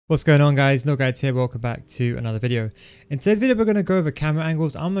What's going on, guys? NealGuides here. Welcome back to another video. In today's video we're going to go over camera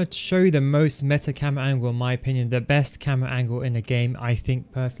angles. I'm going to show you the most meta camera angle, in my opinion, the best camera angle in the game. I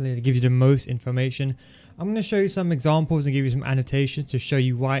think personally it gives you the most information. I'm going to show you some examples and give you some annotations to show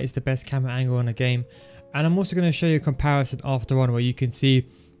you why it's the best camera angle in the game. And I'm also going to show you a comparison after on where you can see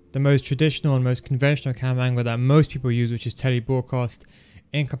the most traditional and most conventional camera angle that most people use, which is tele-broadcast,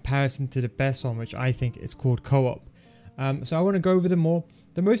 in comparison to the best one, which I think is called Co-op. So I want to go over them all.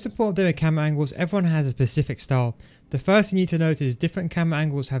 The most important thing with camera angles, everyone has a specific style. The first thing you need to notice is different camera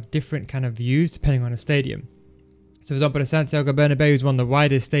angles have different kind of views depending on the stadium. So for example, the Santiago Bernabeu is one of the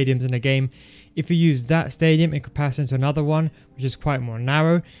widest stadiums in the game. If you use that stadium in comparison to another one, which is quite more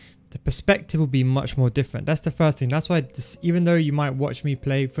narrow, the perspective will be much more different. That's the first thing. That's why even though you might watch me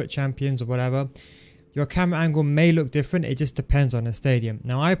play Foot Champions or whatever, your camera angle may look different. It just depends on the stadium.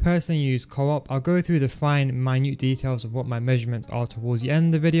 Now, I personally use Co-op. I'll go through the fine, minute details of what my measurements are towards the end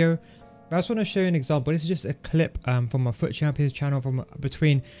of the video. But I just want to show you an example. This is just a clip from my Foot Champions channel from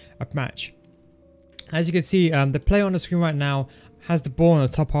between a match. As you can see, the player on the screen right now has the ball on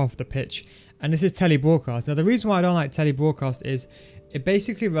the top half of the pitch. And this is tele-broadcast. Now, the reason why I don't like tele-broadcast is it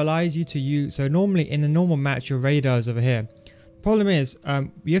basically relies you to use. So normally in a normal match, your radar is over here. Problem is,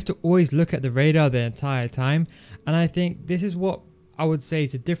 you have to always look at the radar the entire time, and I think this is what I would say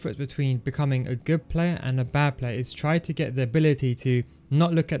is the difference between becoming a good player and a bad player. Is try to get the ability to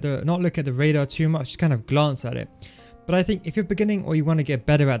not look at the radar too much, just kind of glance at it. But I think if you're beginning or you want to get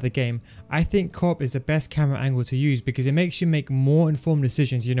better at the game, I think Co-op is the best camera angle to use because it makes you make more informed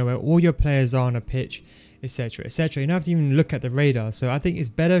decisions. You know where all your players are on a pitch, etc., etc. You don't have to even look at the radar. So I think it's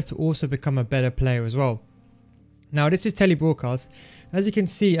better to also become a better player as well. Now this is tele-broadcast. As you can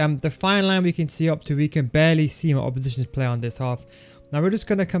see, the fine line we can see up to, we can barely see my opposition's player on this half. Now we're just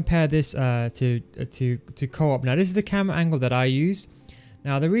going to compare this to Co-op. Now this is the camera angle that I use.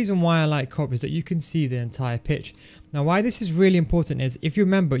 Now the reason why I like Co-op is that you can see the entire pitch. Now why this is really important is, if you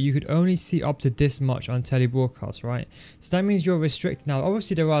remember, you could only see up to this much on tele-broadcast, right? So that means you're restricted. Now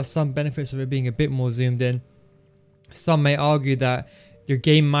obviously there are some benefits of it being a bit more zoomed in. Some may argue that your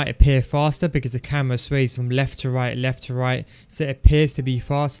game might appear faster because the camera sways from left to right, so it appears to be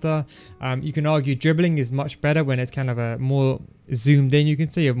faster. You can argue dribbling is much better when it's kind of a more zoomed in. You can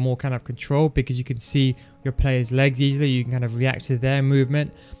see you have more kind of control because you can see your player's legs easily. You can kind of react to their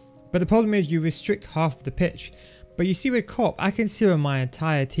movement. But the problem is you restrict half of the pitch. But you see with Co-op, I can see where my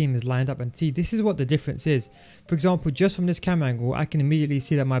entire team is lined up and see this is what the difference is. For example, just from this camera angle, I can immediately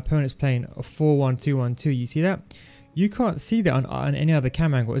see that my opponent's playing a 4-1-2-1-2. You see that? You can't see that on any other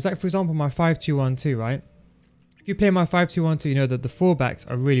camera angle. It's like, for example, my 5-2-1-2, right? If you play my 5-2-1-2, you know that the fullbacks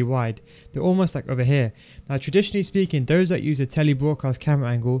are really wide. They're almost like over here. Now, traditionally speaking, those that use a tele-broadcast camera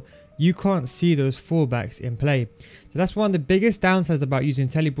angle, you can't see those fullbacks in play. So that's one of the biggest downsides about using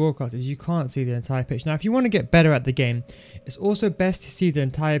tele-broadcast, is you can't see the entire pitch. Now, if you want to get better at the game, it's also best to see the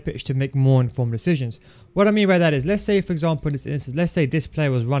entire pitch to make more informed decisions. What I mean by that is, let's say, for example, in this instance, let's say this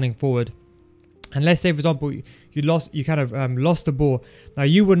player was running forward. And let's say, for example, you lost the ball. Now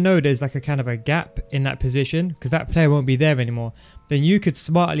you would know there's like a kind of a gap in that position because that player won't be there anymore. Then you could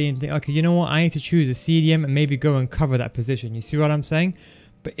smartly and think, okay, you know what? I need to choose a CDM and maybe go and cover that position. You see what I'm saying?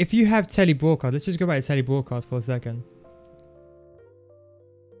 But if you have tele-broadcast, let's just go back to tele-broadcast for a second.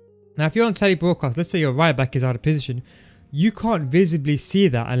 Now, if you're on tele-broadcast, let's say your right back is out of position. You can't visibly see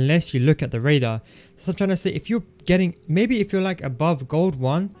that unless you look at the radar. So I'm trying to say, if you're getting, maybe if you're like above gold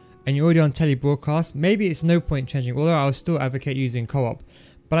 1, and you're already on tele-broadcast, maybe it's no point changing, although I'll still advocate using Co-op.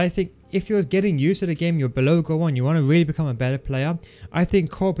 But I think if you're getting used to the game, you're below goal 1, you want to really become a better player, I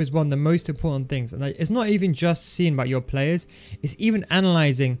think Co-op is one of the most important things. And it's not even just seeing about your players, it's even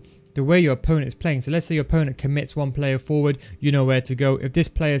analysing the way your opponent is playing. So let's say your opponent commits one player forward, you know where to go. If this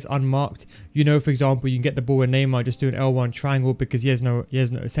player is unmarked, you know, for example, you can get the ball with Neymar, just do an L1 triangle because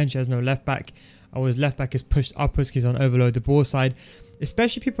essentially has no left back. Or his left back is pushed upwards because he's on overload the ball side.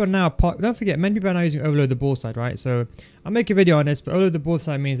 Especially people are now, don't forget, many people are now using overload the ball side, right? So I'll make a video on this, but overload the ball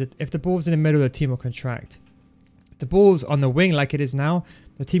side means that if the ball's in the middle, the team will contract. If the ball's on the wing like it is now,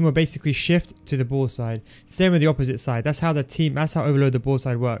 the team will basically shift to the ball side. Same with the opposite side. That's how overload the ball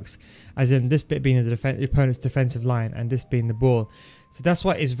side works. As in this bit being the opponent's defensive line and this being the ball. So that's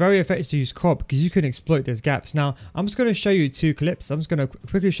why it's very effective to use Co-op because you can exploit those gaps. Now, I'm just going to show you two clips. I'm just going to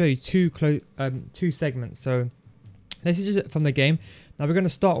quickly show you two segments. So this is just from the game. Now we're going to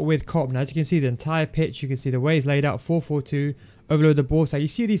start with Co-op. Now as you can see the entire pitch, you can see the way it's laid out, 4-4-2, overload the ball side. You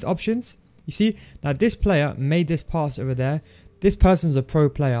see these options? You see? Now this player made this pass over there. This person's a pro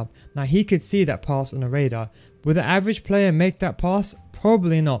player. Now he could see that pass on the radar, Will the average player make that pass?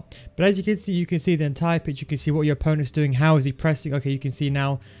 Probably not. But as you can see the entire pitch. You can see what your opponent's doing. How is he pressing? Okay, you can see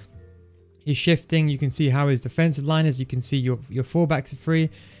now he's shifting. You can see how his defensive line is. You can see your fullbacks are free.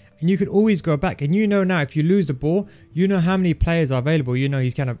 And you can always go back. And you know now if you lose the ball, you know how many players are available. You know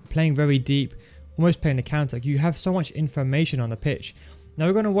he's kind of playing very deep, almost playing the counter. You have so much information on the pitch. Now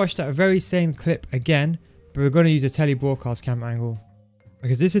we're going to watch that very same clip again, but we're going to use a tele broadcast camera angle.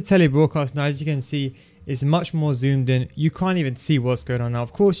 Because this is tele broadcast now, as you can see, it's much more zoomed in. You can't even see what's going on now.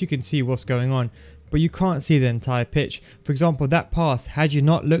 Of course you can see what's going on, but you can't see the entire pitch. For example, that pass, had you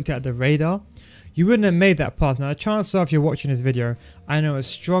not looked at the radar, you wouldn't have made that pass. Now the chances are if you're watching this video, I know a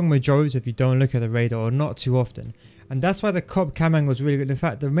strong majority if you don't look at the radar or not too often. And that's why the Coop camera angle is really good. In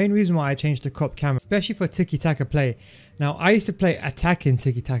fact, the main reason why I changed the Coop camera, especially for tiki-taka play. Now I used to play attacking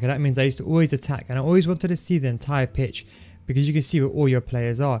tiki-taka. That means I used to always attack and I always wanted to see the entire pitch, because you can see where all your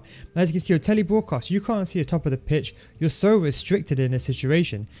players are. Now as you can see, your tele broadcast, you can't see the top of the pitch. You're so restricted in this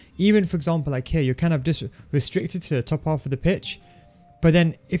situation. Even for example like here, you're kind of just restricted to the top half of the pitch. But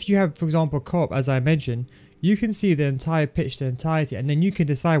then if you have, for example, Coop, as I mentioned, you can see the entire pitch, the entirety, and then you can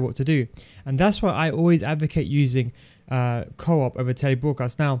decide what to do. And that's why I always advocate using co-op over tele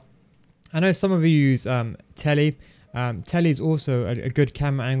broadcast. Now, I know some of you use tele. Tele is also a good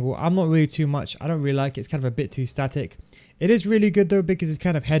camera angle. I'm not really too much. I don't really like it. It's kind of a bit too static. It is really good though because it's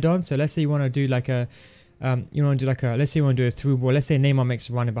kind of head on. So let's say you want to do like a let's say you want to do a through ball. Let's say Neymar makes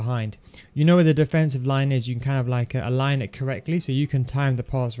a running behind. You know where the defensive line is. You can kind of like align it correctly, so you can time the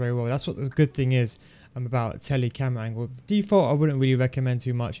pass very well. That's what the good thing is about tele camera angle. Default, I wouldn't really recommend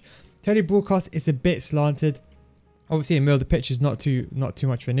too much. Tele broadcast is a bit slanted. Obviously, in the middle of the pitch is not too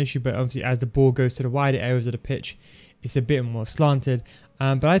much of an issue, but obviously as the ball goes to the wider areas of the pitch, it's a bit more slanted.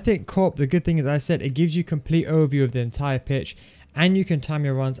 But I think Coop, the good thing is, I said, it gives you complete overview of the entire pitch. And you can time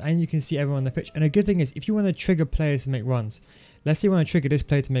your runs and you can see everyone on the pitch. And a good thing is, if you want to trigger players to make runs, let's say you want to trigger this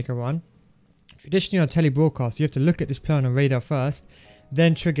player to make a run. Traditionally on tele broadcast, you have to look at this player on the radar first,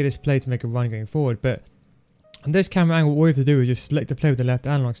 then trigger this player to make a run going forward. But on this camera angle, all you have to do is just select the player with the left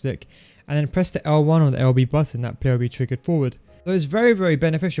analog stick and then press the L1 or the LB button. That player will be triggered forward. So it's very, very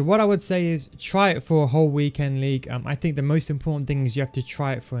beneficial. What I would say is try it for a whole weekend league. I think the most important thing is you have to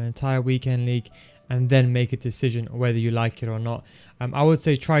try it for an entire weekend league and then make a decision whether you like it or not. I would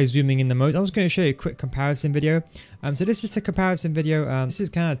say try zooming in the most. I'm just going to show you a quick comparison video. So this is just a comparison video. This is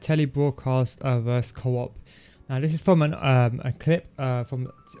kind of tele broadcast versus co-op. Now this is from a clip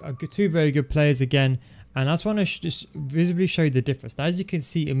from two very good players again. And I just want to just visibly show you the difference. Now, as you can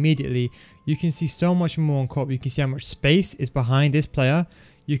see immediately, you can see so much more on Coop. You can see how much space is behind this player.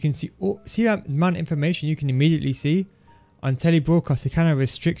 You can see that amount of information you can immediately see. On tele broadcast, it kind of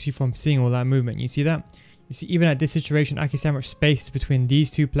restricts you from seeing all that movement. You see that? You see, even at this situation, I can see how much space is between these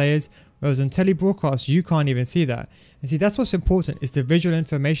two players. Whereas on tele broadcast, you can't even see that. And see, that's what's important. Is the visual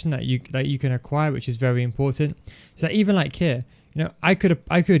information that you can acquire, which is very important. So that even like here, you know, I could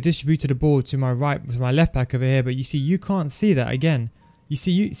have distributed the ball to my right, to my left back over here, but you see, you can't see that again. You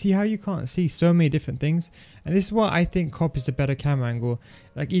see how you can't see so many different things. And this is why I think Coop is the better camera angle.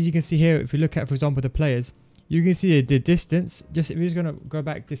 Like as you can see here, if you look at, for example, the players, you can see the distance. We're just going to go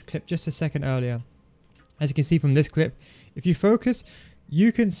back this clip just a second earlier. As you can see from this clip, if you focus,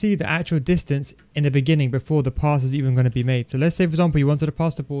 you can see the actual distance in the beginning before the pass is even going to be made. So let's say, for example, you wanted to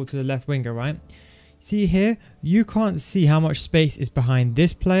pass the ball to the left winger, right? See here, you can't see how much space is behind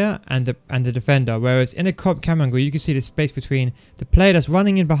this player and the defender. Whereas in a Coop camera angle, you can see the space between the player that's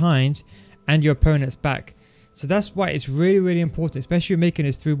running in behind and your opponent's back. So that's why it's really, really important, especially making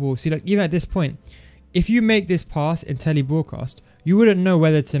this through ball. See, like even at this point, if you make this pass in tele broadcast, you wouldn't know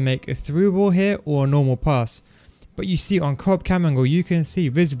whether to make a through ball here or a normal pass. But you see on Coop camera angle, you can see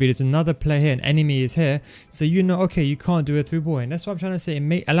visibly there's another player here, an enemy is here. So you know, okay, you can't do a through ball. And that's what I'm trying to say.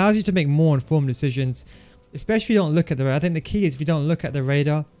 It allows you to make more informed decisions, especially if you don't look at the radar. I think the key is if you don't look at the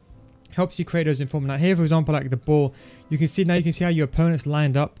radar, helps you create those informed. Now here, for example, like the ball, you can see how your opponent's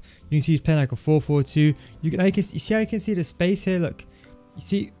lined up. You can see he's playing like a 4-4-2. You see how you can see the space here. Look, you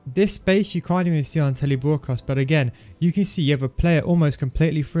see this space you can't even see on tele broadcast, but again, you can see you have a player almost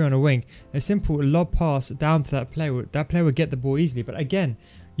completely free on a wing. A simple lob pass down to that player would get the ball easily, but again,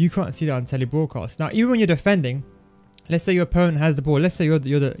 you can't see that on tele broadcast. Now, even when you're defending, let's say your opponent has the ball. Let's say you're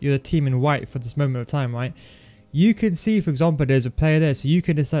the team in white for this moment of time, right? You can see, for example, there's a player there, so you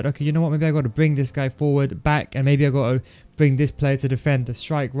can decide, okay, you know what, maybe I got to bring this guy forward, back, and maybe I got to bring this player to defend the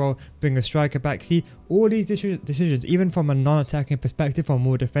strike role, bring a striker back. See, all these decisions, even from a non-attacking perspective, from a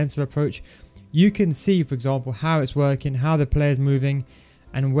more defensive approach, you can see, for example, how it's working, how the player's moving,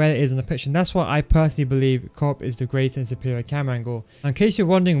 and where it is on the pitch. And that's why I personally believe Co-op is the greater and superior camera angle. In case you're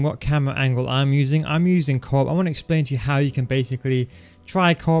wondering what camera angle I'm using Co-op. I want to explain to you how you can basically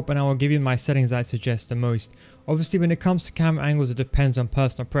try Co-op, and I will give you my settings that I suggest the most. Obviously, when it comes to camera angles, it depends on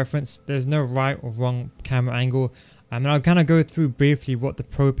personal preference. There's no right or wrong camera angle. And I'll kind of go through briefly what the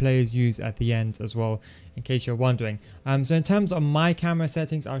pro players use at the end as well, in case you're wondering. So in terms of my camera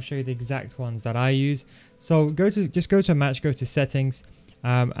settings, I'll show you the exact ones that I use. So just go to a match, go to settings,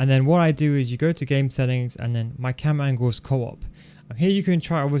 and then what I do is you go to game settings, and then my camera angle is Co-op. Here you can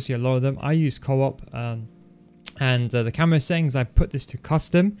try obviously a lot of them. I use Co-op, and the camera settings, I put this to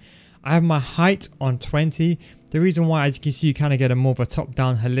custom. I have my height on 20. The reason why, as you can see, you kind of get a more of a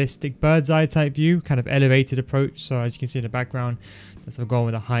top-down holistic bird's eye type view, kind of elevated approach. So as you can see in the background, that's I've gone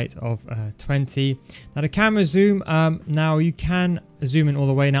with a height of 20. Now the camera zoom, now you can zoom in all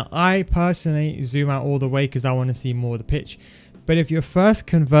the way. Now I personally zoom out all the way because I want to see more of the pitch. But if you're first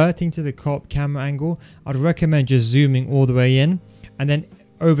converting to the Co-op camera angle, I'd recommend just zooming all the way in, and then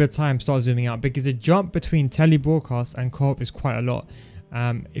over time start zooming out, because the jump between tele broadcast and Co-op is quite a lot.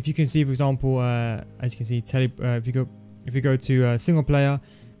 If you can see, for example, as you can see, if you go to single player,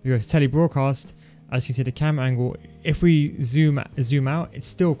 if you go to tele broadcast, as you can see the camera angle, if we zoom out, it's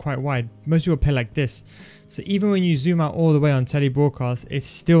still quite wide. Most people play like this. So even when you zoom out all the way on tele broadcast, it's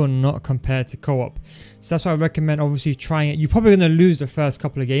still not compared to Co-op. So that's why I recommend obviously trying it. You're probably going to lose the first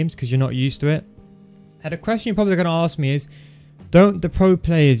couple of games because you're not used to it. And the question you're probably going to ask me is, don't the pro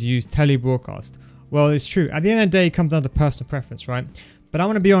players use tele broadcast? Well, it's true. At the end of the day, it comes down to personal preference, right? But I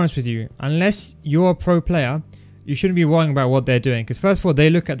want to be honest with you, unless you're a pro player, you shouldn't be worrying about what they're doing. Because first of all, they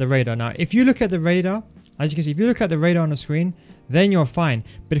look at the radar. Now, if you look at the radar, as you can see, if you look at the radar on the screen, then you're fine.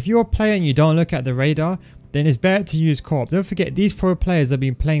 But if you're a player and you don't look at the radar, then it's better to use Co-op. Don't forget, these pro players have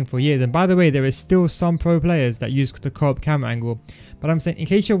been playing for years. And by the way, there is still some pro players that use the Co-op camera angle. But I'm saying, in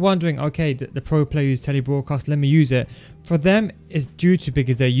case you're wondering, okay, the pro player use tele-broadcast, let me use it. For them, it's due to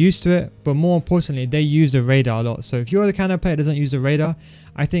because they're used to it. But more importantly, they use the radar a lot. So if you're the kind of player that doesn't use the radar,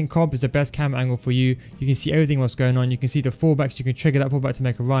 I think Co-op is the best camera angle for you. You can see everything what's going on. You can see the fullbacks. You can trigger that fullback to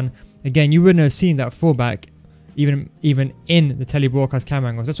make a run. Again, you wouldn't have seen that fullback even in the tele broadcast camera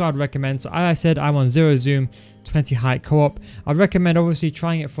angles. That's what I'd recommend. So as I said, I'm on 0 zoom, 20 height Co-op. I'd recommend obviously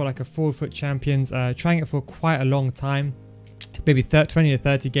trying it for like a 4-foot champions, trying it for quite a long time, maybe 20 to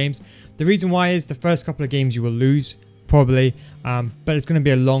 30 games. The reason why is the first couple of games you will lose probably, but it's going to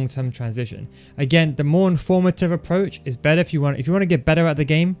be a long-term transition. Again, the more informative approach is better if you want to get better at the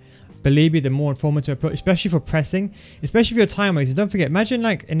game. Believe me, the more informative approach, especially for pressing, especially if you're time wasting. Don't forget, imagine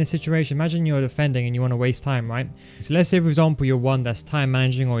like in a situation, imagine you're defending and you want to waste time, right? So let's say, for example, you're one that's time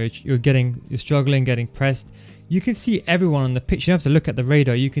managing, or you're struggling getting pressed. You can see everyone on the pitch. You don't have to look at the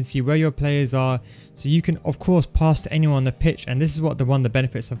radar. You can see where your players are. So you can, of course, pass to anyone on the pitch. And this is what the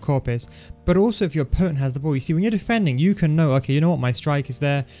benefits of Co-op is. But also, if your opponent has the ball, you see, when you're defending, you can know, okay, you know what, my strike is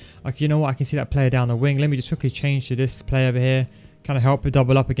there. Okay, you know what, I can see that player down the wing. Let me just quickly change to this player over here. Kind of help it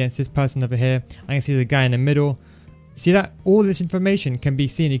double up against this person over here. I can see there's a guy in the middle. See that? All this information can be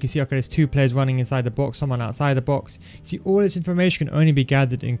seen. You can see, okay, there's 2 players running inside the box, someone outside the box. See, all this information can only be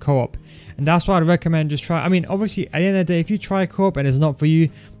gathered in Co-op. And that's why I'd recommend just try. I mean, obviously, at the end of the day, if you try Co-op and it's not for you,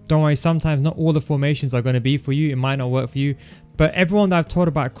 don't worry. Sometimes not all the formations are going to be for you. It might not work for you. But everyone that I've taught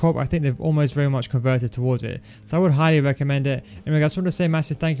about Co-op, I think they've almost very much converted towards it. So I would highly recommend it. Anyway, I just want to say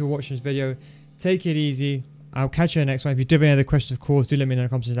massive thank you for watching this video. Take it easy. I'll catch you in the next one. If you do have any other questions, of course, do let me know in the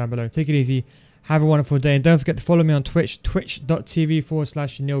comments down below. Take it easy. Have a wonderful day. And don't forget to follow me on Twitch,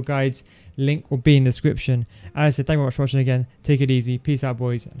 twitch.tv/NealGuides. Link will be in the description. As I said, thank you very much for watching again. Take it easy. Peace out,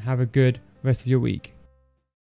 boys, and have a good rest of your week.